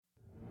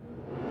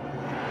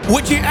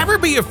Would you ever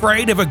be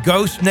afraid of a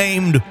ghost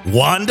named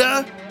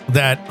Wanda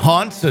that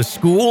haunts a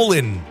school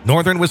in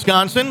northern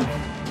Wisconsin?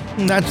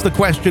 That's the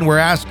question we're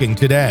asking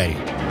today.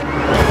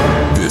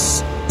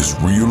 This is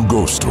Real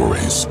Ghost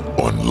Stories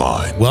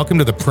Online. Welcome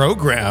to the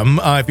program.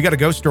 If you got a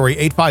ghost story,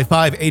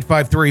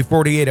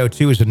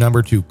 855-853-4802 is the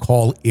number to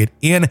call it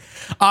in.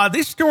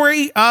 This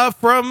story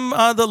from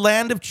the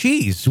land of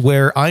cheese,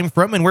 where I'm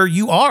from and where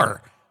you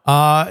are.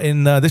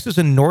 This is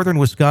in northern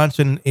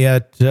Wisconsin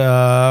at,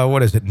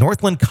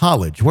 Northland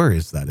College. Where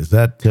is that? Is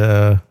that...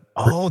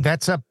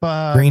 that's up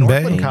Green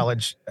Northland Bay?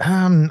 College.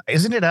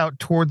 Isn't it out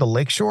toward the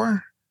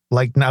lakeshore?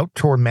 Like out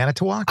toward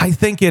Manitowoc? I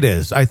think it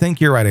is. I think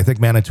you're right. I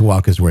think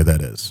Manitowoc is where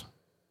that is.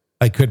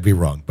 I could be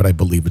wrong, but I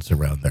believe it's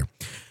around there.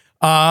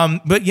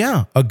 But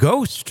yeah, a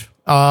ghost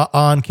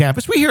on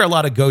campus. We hear a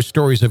lot of ghost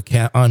stories on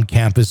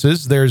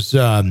campuses. There's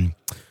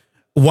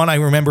one I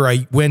remember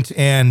I went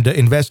and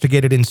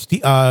investigated in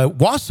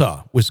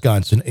Wausau,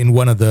 Wisconsin, in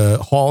one of the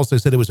halls. They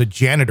said it was a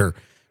janitor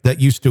that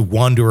used to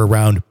wander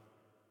around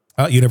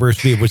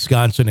University of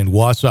Wisconsin in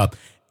Wausau,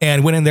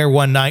 and went in there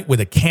one night with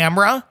a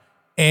camera.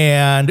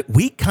 And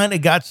we kind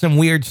of got some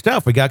weird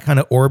stuff. We got kind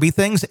of orby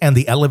things, and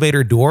the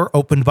elevator door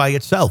opened by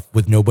itself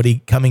with nobody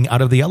coming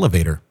out of the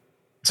elevator.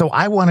 So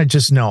I want to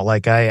just know,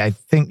 like, I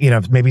think,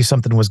 maybe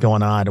something was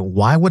going on.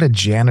 Why would a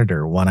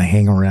janitor want to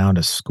hang around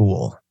a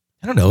school?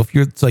 I don't know if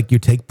it's like you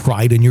take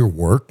pride in your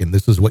work and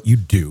this is what you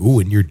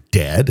do and you're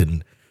dead,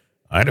 and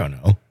I don't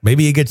know.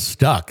 Maybe you get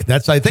stuck.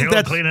 That's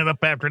cleaning up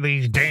after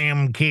these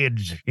damn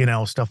kids,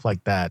 stuff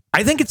like that.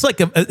 I think it's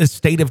like a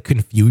state of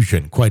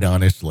confusion, quite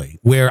honestly,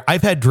 where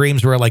I've had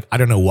dreams where I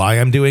don't know why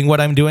I'm doing what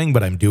I'm doing,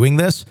 but I'm doing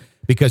this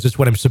because it's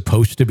what I'm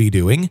supposed to be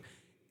doing.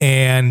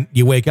 And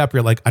you wake up,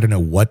 you're like, I don't know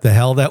what the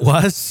hell that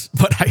was,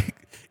 but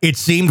it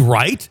seemed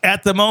right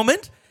at the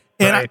moment.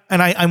 And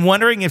right. I'm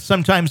wondering if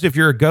sometimes if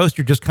you're a ghost,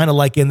 you're just kind of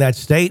like in that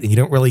state and you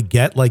don't really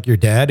get like you're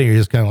dead, and you're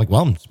just kind of like,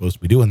 well, I'm supposed to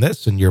be doing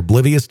this, and you're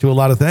oblivious to a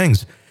lot of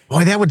things.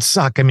 Boy, that would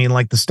suck. I mean,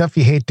 like the stuff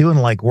you hate doing,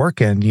 like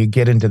working, you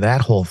get into that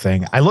whole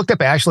thing. I looked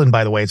up Ashland,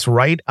 by the way. It's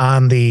right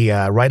on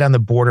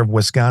the border of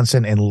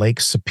Wisconsin and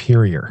Lake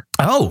Superior.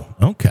 Oh,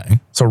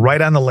 okay. So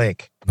right on the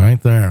lake. Right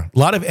there. A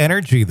lot of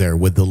energy there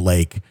with the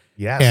lake.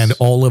 Yes. And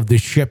all of the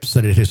ships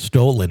that it has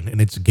stolen in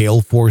its gale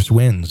force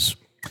winds.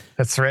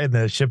 That's right.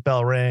 The ship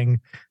bell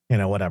rang.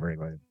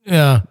 Whatever.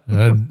 Yeah.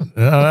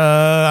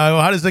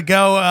 How does it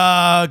go?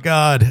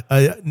 God.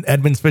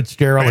 Edmund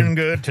Fitzgerald. Been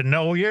good to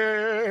know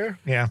you.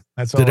 Yeah.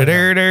 That's all.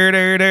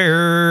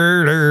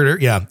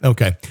 Yeah.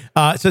 Okay.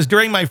 It says,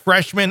 during my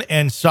freshman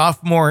and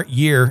sophomore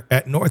year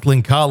at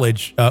Northland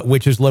College,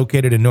 which is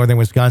located in northern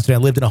Wisconsin, I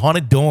lived in a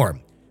haunted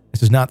dorm.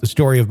 This is not the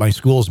story of my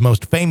school's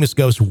most famous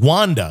ghost,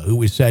 Wanda,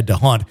 who is said to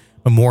haunt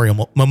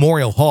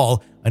Memorial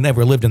Hall. I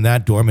never lived in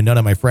that dorm, and none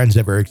of my friends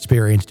ever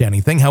experienced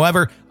anything.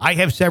 However, I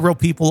have several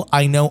people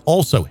I know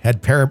also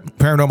had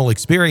paranormal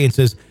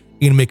experiences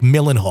in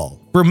McMillan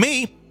Hall. For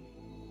me,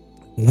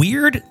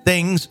 weird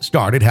things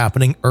started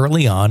happening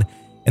early on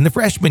in the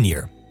freshman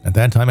year. At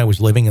that time, I was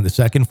living in the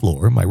second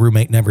floor. My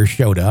roommate never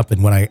showed up,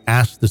 and when I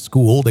asked the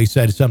school, they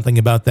said something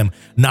about them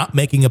not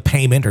making a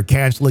payment or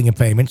canceling a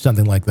payment,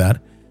 something like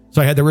that.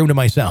 So I had the room to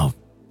myself.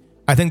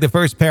 I think the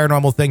first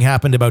paranormal thing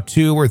happened about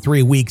 2 or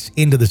 3 weeks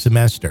into the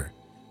semester.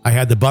 I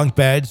had the bunk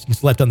beds and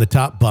slept on the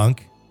top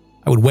bunk.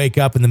 I would wake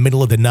up in the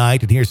middle of the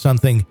night and hear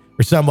something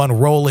or someone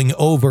rolling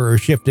over or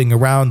shifting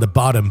around the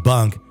bottom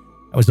bunk.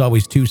 I was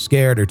always too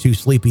scared or too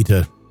sleepy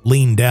to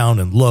lean down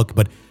and look,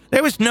 but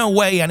there was no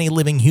way any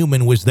living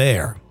human was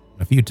there.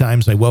 A few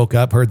times I woke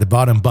up, heard the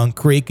bottom bunk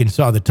creak, and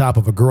saw the top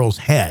of a girl's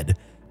head.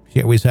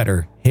 She always had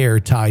her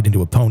hair tied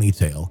into a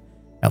ponytail.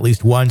 At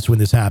least once when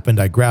this happened,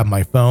 I grabbed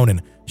my phone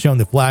and shone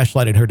the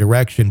flashlight in her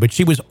direction, but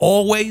she was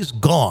always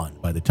gone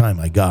by the time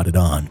I got it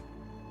on.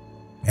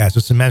 As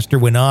the semester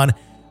went on,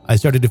 I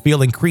started to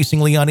feel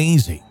increasingly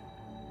uneasy.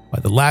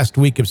 By the last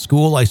week of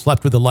school, I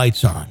slept with the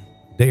lights on.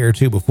 A day or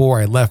two before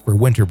I left for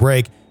winter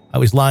break, I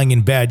was lying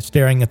in bed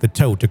staring at the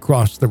tote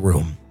across the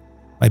room.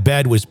 My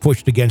bed was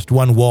pushed against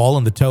one wall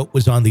and the tote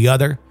was on the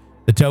other.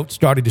 The tote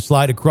started to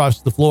slide across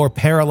the floor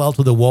parallel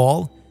to the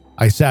wall.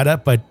 I sat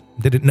up but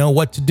didn't know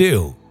what to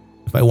do.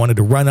 If I wanted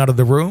to run out of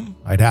the room,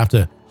 I'd have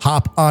to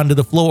hop onto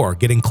the floor,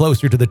 getting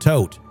closer to the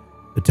tote.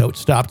 The tote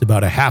stopped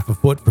about a half a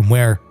foot from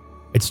where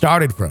it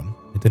started from.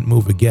 It didn't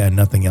move again.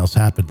 Nothing else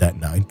happened that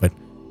night, but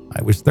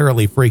I was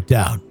thoroughly freaked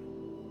out.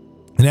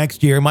 The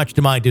next year, much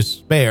to my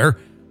despair,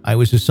 I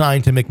was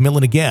assigned to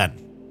McMillan again.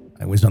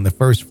 I was on the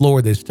first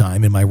floor this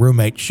time, and my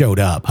roommate showed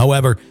up.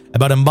 However,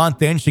 about a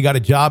month in, she got a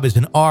job as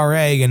an RA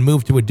and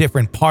moved to a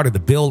different part of the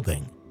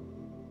building.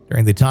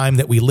 During the time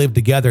that we lived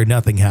together,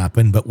 nothing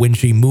happened, but when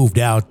she moved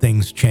out,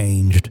 things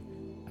changed.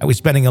 I was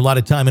spending a lot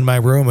of time in my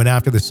room, and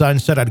after the sun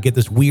set, I'd get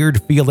this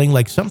weird feeling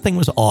like something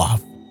was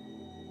off.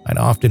 I'd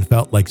often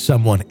felt like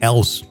someone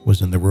else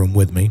was in the room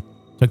with me.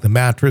 Took the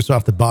mattress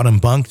off the bottom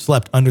bunk,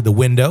 slept under the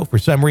window. For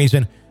some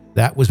reason,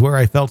 that was where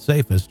I felt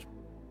safest.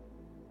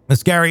 The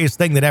scariest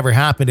thing that ever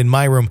happened in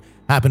my room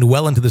happened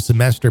well into the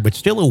semester, but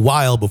still a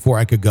while before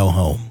I could go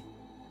home.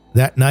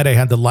 That night, I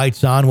had the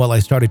lights on while I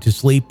started to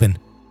sleep, and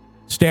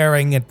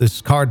staring at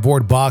this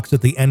cardboard box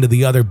at the end of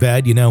the other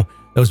bed. You know,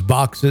 those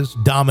boxes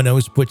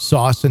Domino's put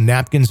sauce and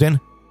napkins in?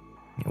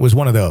 It was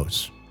one of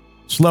those.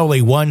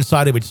 Slowly, one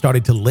side of it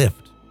started to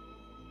lift.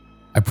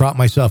 I propped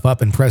myself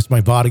up and pressed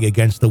my body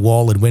against the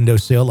wall and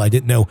windowsill. I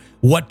didn't know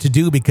what to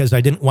do because I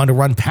didn't want to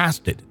run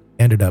past it.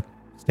 Ended up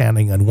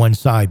standing on one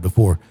side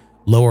before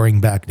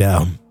lowering back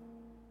down.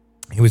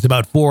 It was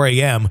about 4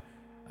 a.m.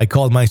 I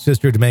called my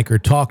sister to make her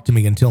talk to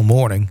me until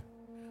morning.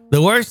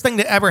 The worst thing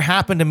that ever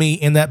happened to me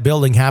in that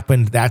building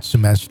happened that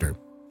semester.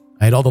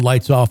 I had all the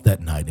lights off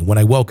that night, and when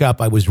I woke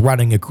up, I was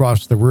running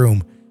across the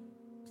room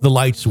to the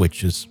light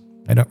switches.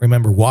 I don't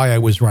remember why I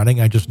was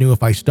running. I just knew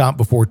if I stopped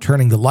before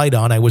turning the light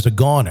on, I was a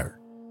goner.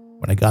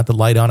 When I got the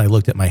light on, I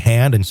looked at my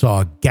hand and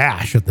saw a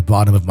gash at the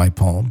bottom of my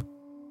palm.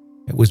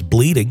 It was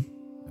bleeding.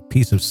 A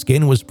piece of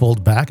skin was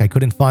pulled back. I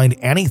couldn't find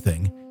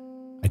anything.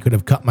 I could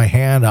have cut my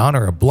hand on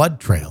or a blood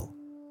trail.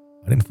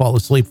 I didn't fall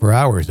asleep for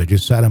hours. I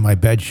just sat on my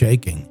bed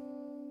shaking.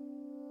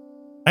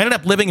 I ended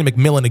up living in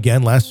McMillan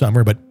again last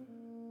summer, but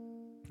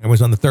I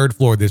was on the 3rd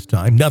floor this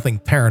time. Nothing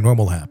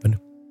paranormal happened.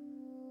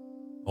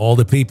 All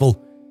the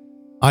people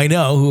I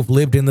know who have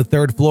lived in the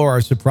 3rd floor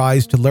are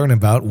surprised to learn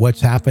about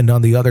what's happened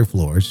on the other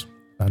floors.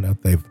 Found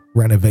out they've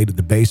renovated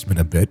the basement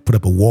a bit, put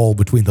up a wall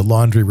between the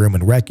laundry room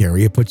and rec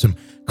area, put some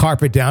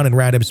carpet down in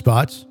random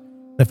spots.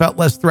 It felt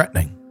less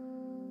threatening.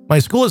 My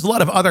school has a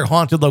lot of other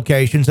haunted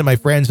locations, and my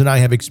friends and I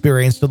have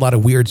experienced a lot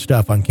of weird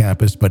stuff on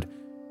campus, but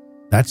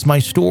that's my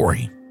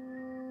story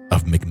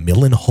of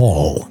McMillan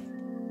Hall.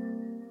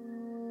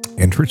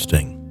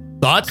 Interesting.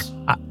 Thoughts?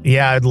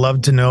 Yeah, I'd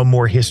love to know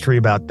more history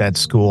about that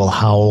school,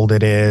 how old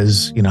it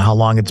is, you know, how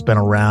long it's been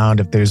around,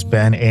 if there's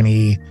been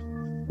any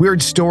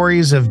weird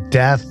stories of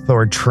death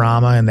or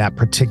trauma in that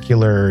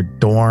particular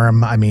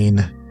dorm. I mean,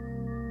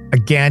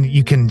 again,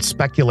 you can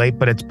speculate,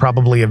 but it's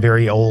probably a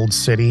very old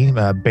city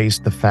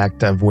based the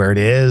fact of where it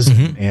is.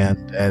 Mm-hmm.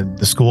 And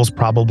the school's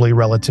probably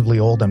relatively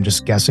old. I'm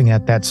just guessing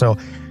at that. So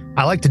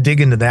I like to dig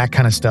into that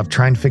kind of stuff,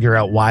 try and figure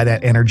out why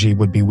that energy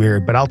would be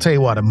weird. But I'll tell you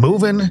what, a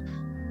moving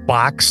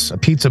box, a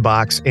pizza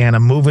box, and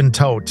a moving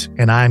tote,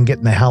 and I'm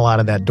getting the hell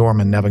out of that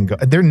dorm and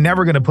they're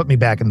never going to put me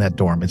back in that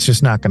dorm. It's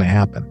just not going to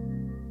happen.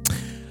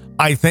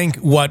 I think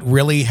what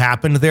really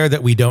happened there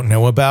that we don't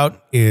know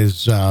about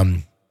is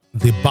the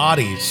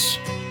bodies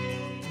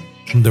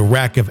from the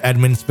wreck of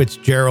Edmund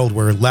Fitzgerald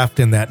were left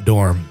in that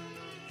dorm.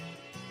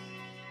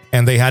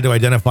 And they had to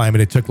identify him,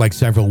 and it took like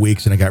several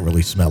weeks, and it got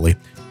really smelly.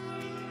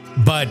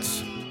 But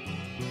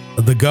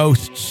the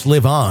ghosts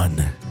live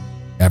on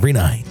every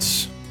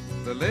night.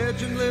 The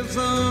legend lives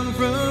on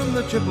from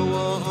the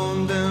Chippewa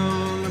on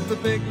down at the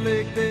Big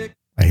Lake Dick.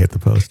 I hit the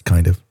post,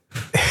 kind of.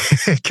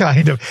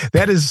 Kind of.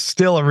 That is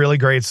still a really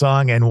great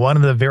song, and one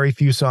of the very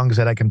few songs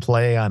that I can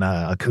play on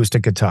a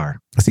acoustic guitar.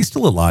 Is he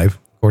still alive,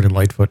 Gordon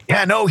Lightfoot?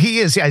 Yeah, no, he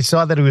is. I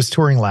saw that he was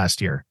touring last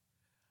year.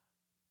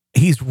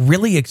 He's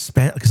really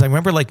expensive, because I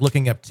remember like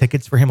looking up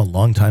tickets for him a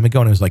long time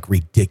ago, and it was like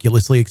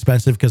ridiculously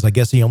expensive because I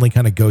guess he only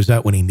kind of goes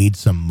out when he needs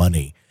some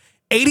money.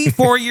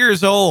 84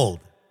 years old.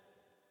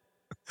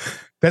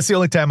 That's the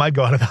only time I'd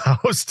go out of the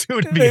house, too,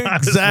 to be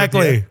honest.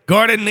 Exactly.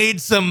 Gordon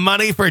needs some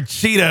money for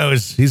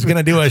Cheetos. He's going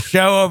to do a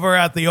show over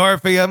at the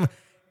Orpheum.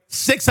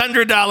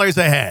 $600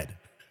 a head.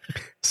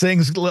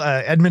 Sings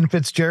Edmund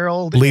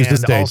Fitzgerald. Leaves the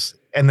stage.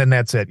 And then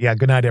that's it. Yeah,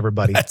 good night,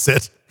 everybody. That's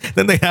it.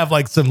 Then they have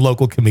like some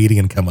local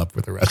comedian come up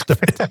for the rest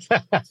of it.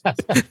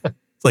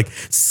 It's like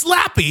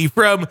Slappy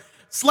from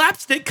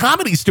Slapstick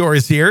Comedy Store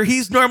is here.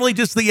 He's normally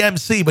just the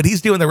MC, but he's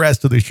doing the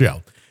rest of the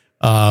show.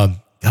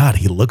 God,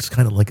 he looks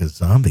kind of like a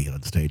zombie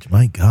on stage.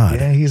 My God.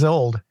 Yeah, he's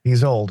old.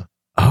 He's old.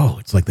 Oh,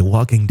 it's like The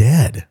Walking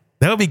Dead.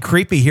 That would be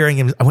creepy hearing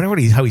him. I wonder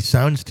how he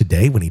sounds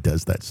today when he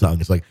does that song.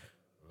 It's like,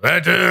 I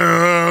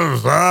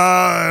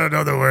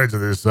know the words of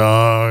this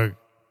song.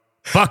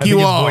 Fuck you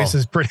all. His voice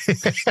is pretty.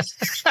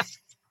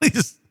 He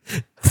just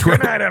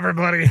Good night,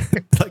 everybody.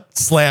 Like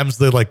slams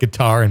the like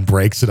guitar and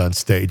breaks it on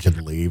stage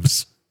and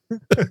leaves.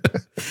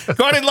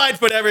 Gordon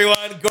Lightfoot,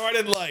 everyone.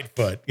 Gordon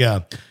Lightfoot.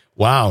 Yeah.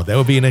 Wow, that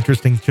would be an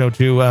interesting show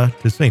to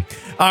see.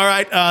 All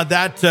right,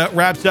 that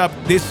wraps up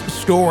this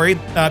story.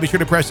 Be sure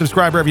to press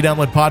subscribe wherever you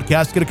download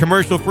podcasts. Get a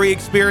commercial-free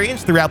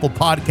experience through Apple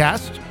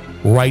Podcasts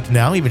right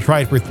now. Even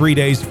try it for 3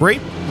 days free.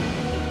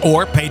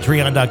 Or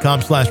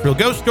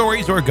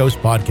patreon.com/realghoststories or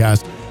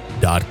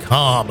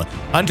ghostpodcast.com.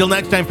 Until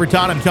next time, for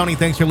Todd, I'm Tony.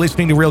 Thanks for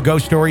listening to Real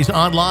Ghost Stories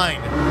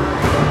Online.